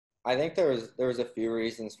I think there was a few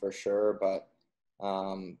reasons for sure, but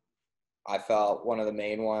I felt one of the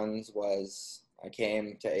main ones was I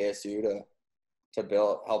came to ASU to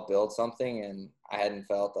help build something, and I hadn't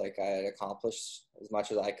felt like I had accomplished as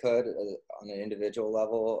much as I could on an individual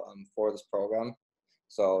level for this program.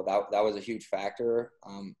 So that was a huge factor.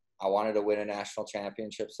 I wanted to win a national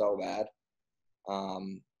championship so bad.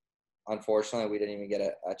 Um, Unfortunately, we didn't even get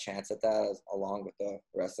a chance at that along with the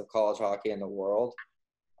rest of college hockey in the world.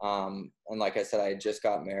 And like I said, I just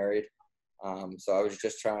got married. So I was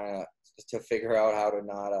just trying to figure out how to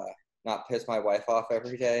not piss my wife off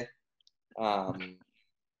every day. Um,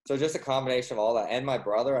 so just a combination of all that, and my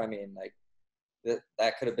brother. I mean, like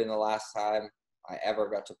that could have been the last time I ever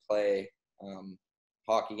got to play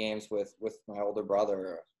hockey games with my older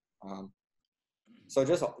brother. Um, so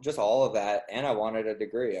just all of that, and I wanted a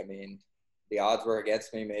degree. I mean, the odds were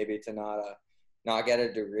against me maybe to not get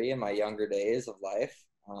a degree in my younger days of life,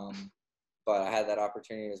 but I had that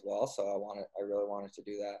opportunity as well. So I really wanted to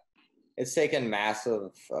do that. It's taken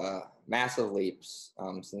massive leaps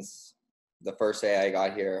since the first day I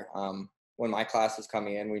got here. When my class was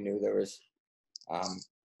coming in, we knew there was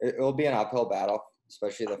it will be an uphill battle,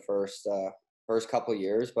 especially the first couple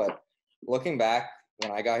years. But looking back,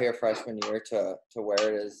 when I got here freshman year to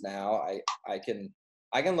where it is now, I can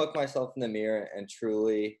look myself in the mirror and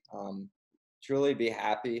truly be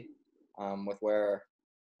happy with where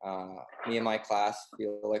me and my class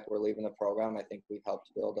feel like we're leaving the program. I think we've helped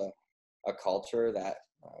build a culture that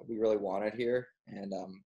we really wanted here, and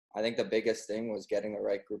I think the biggest thing was getting the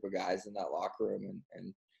right group of guys in that locker room,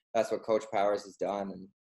 and that's what Coach Powers has done, and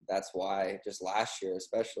that's why just last year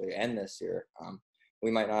especially and this year, we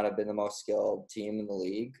might not have been the most skilled team in the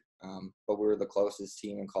league, but we were the closest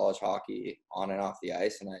team in college hockey on and off the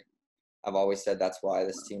ice, and I've always said that's why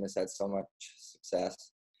this team has had so much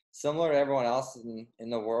success. Similar to everyone else in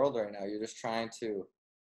the world right now, you're just trying to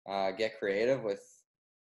get creative with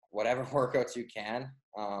whatever workouts you can.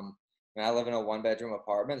 And I live in a one-bedroom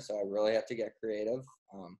apartment, so I really have to get creative.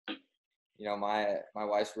 My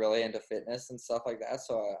wife's really into fitness and stuff like that,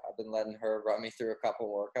 so I've been letting her run me through a couple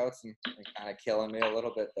workouts and kind of killing me a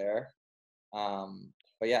little bit there.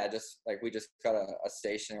 But yeah, just like we just got a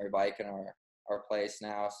stationary bike in our place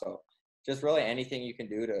now, so just really anything you can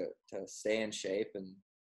do to stay in shape and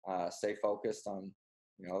stay focused on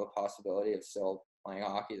the possibility of still playing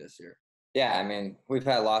hockey this year. Yeah, I mean, we've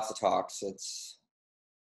had lots of talks. It's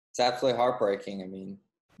absolutely heartbreaking. I mean,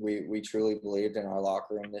 we truly believed in our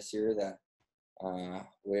locker room this year that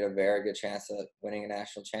we had a very good chance at winning a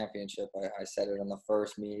national championship. I said it on the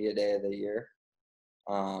first media day of the year.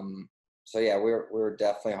 So yeah, we were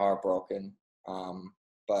definitely heartbroken.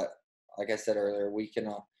 But like I said earlier,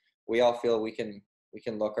 we all feel we can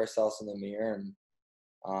look ourselves in the mirror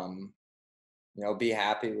and be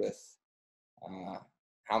happy with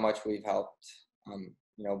how much we've helped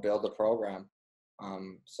build the program.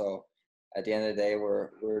 So at the end of the day,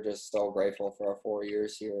 we're just so grateful for our 4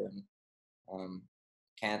 years here, and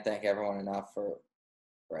can't thank everyone enough for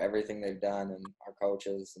everything they've done, and our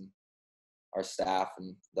coaches and our staff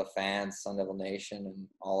and the fans, Sun Devil Nation, and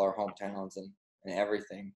all our hometowns and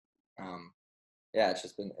everything. Yeah,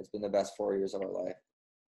 it's been the best 4 years of our life.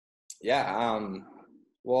 Yeah.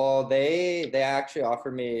 Well, they actually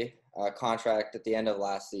offered me a contract at the end of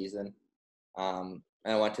last season. And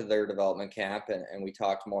I went to their development camp, and we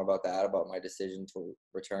talked more about my decision to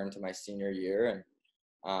return to my senior year.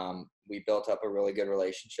 And we built up a really good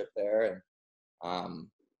relationship there. And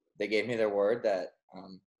they gave me their word that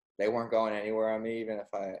they weren't going anywhere on me, even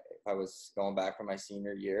if I was going back for my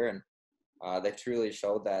senior year. And they truly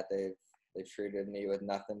showed that. They've treated me with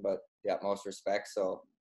nothing but the utmost respect. So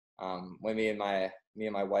when me and my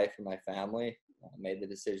wife and my family made the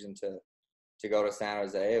decision to go to San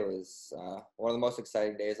Jose, it was one of the most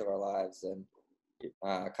exciting days of our lives. And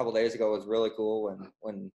a couple of days ago, it was really cool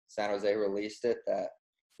when San Jose released it that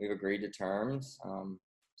we've agreed to terms.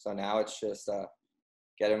 So now it's just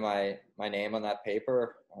getting my name on that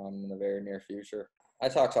paper in the very near future. I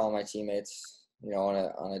talk to all my teammates,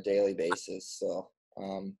 on a daily basis. So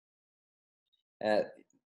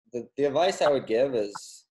the advice I would give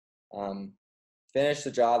is finish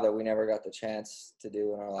the job that we never got the chance to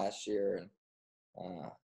do in our last year, and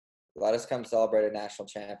let us come celebrate a national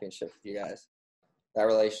championship with you guys. That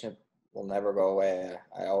relationship will never go away.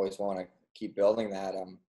 I always want to keep building that.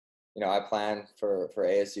 I plan for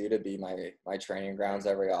ASU to be my training grounds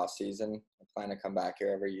every off season. I plan to come back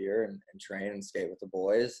here every year and train and skate with the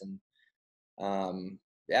boys. And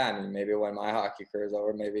yeah, I mean, maybe when my hockey career is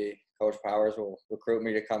over, maybe Coach Powers will recruit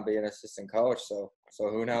me to come be an assistant coach. So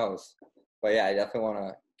who knows? But yeah, I definitely want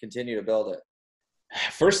to continue to build it.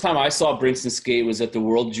 First time I saw Brinson skate was at the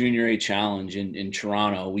World Junior A Challenge in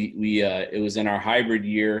Toronto. We it was in our hybrid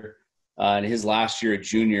year, in his last year at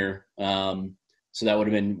junior. So that would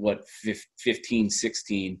have been what 15,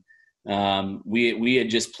 16. We had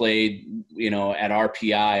just played, at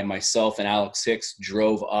RPI. Myself and Alex Hicks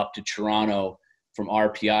drove up to Toronto from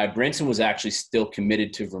RPI. Brinson was actually still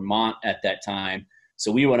committed to Vermont at that time,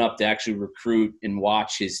 so we went up to actually recruit and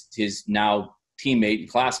watch his now teammate and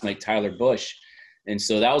classmate Tyler Bush. And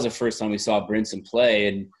so that was the first time we saw Brinson play,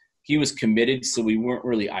 and he was committed, so we weren't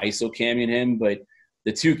really ISO camming him. But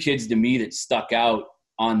the two kids to me that stuck out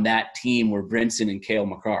on that team were Brinson and Cale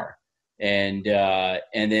McCarr. And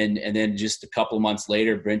then just a couple of months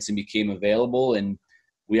later, Brinson became available, and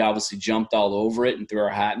we obviously jumped all over it and threw our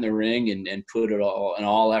hat in the ring and put it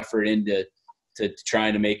all effort into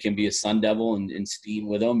trying to make him be a Sun Devil and steam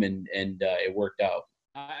with him, and it worked out.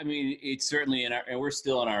 I mean, it's certainly and we're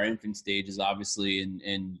still in our infant stages, obviously,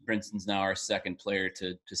 and Brinson's now our second player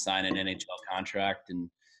to sign an NHL contract,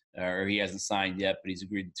 or he hasn't signed yet, but he's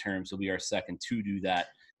agreed to terms. He'll be our second to do that.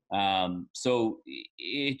 So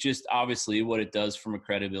it just obviously what it does from a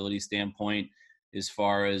credibility standpoint, as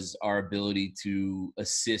far as our ability to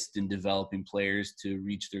assist in developing players to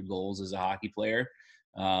reach their goals as a hockey player,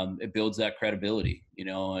 it builds that credibility.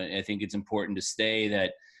 And I think it's important to say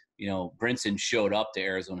that Brinson showed up to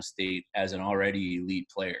Arizona State as an already elite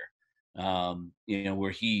player.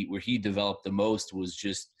 Where he developed the most was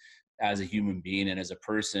just as a human being and as a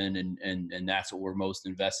person, and that's what we're most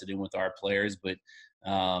invested in with our players. But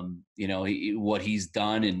what he's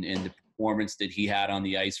done and the performance that he had on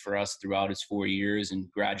the ice for us throughout his 4 years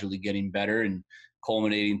and gradually getting better and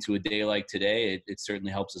culminating to a day like today, it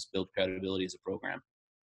certainly helps us build credibility as a program.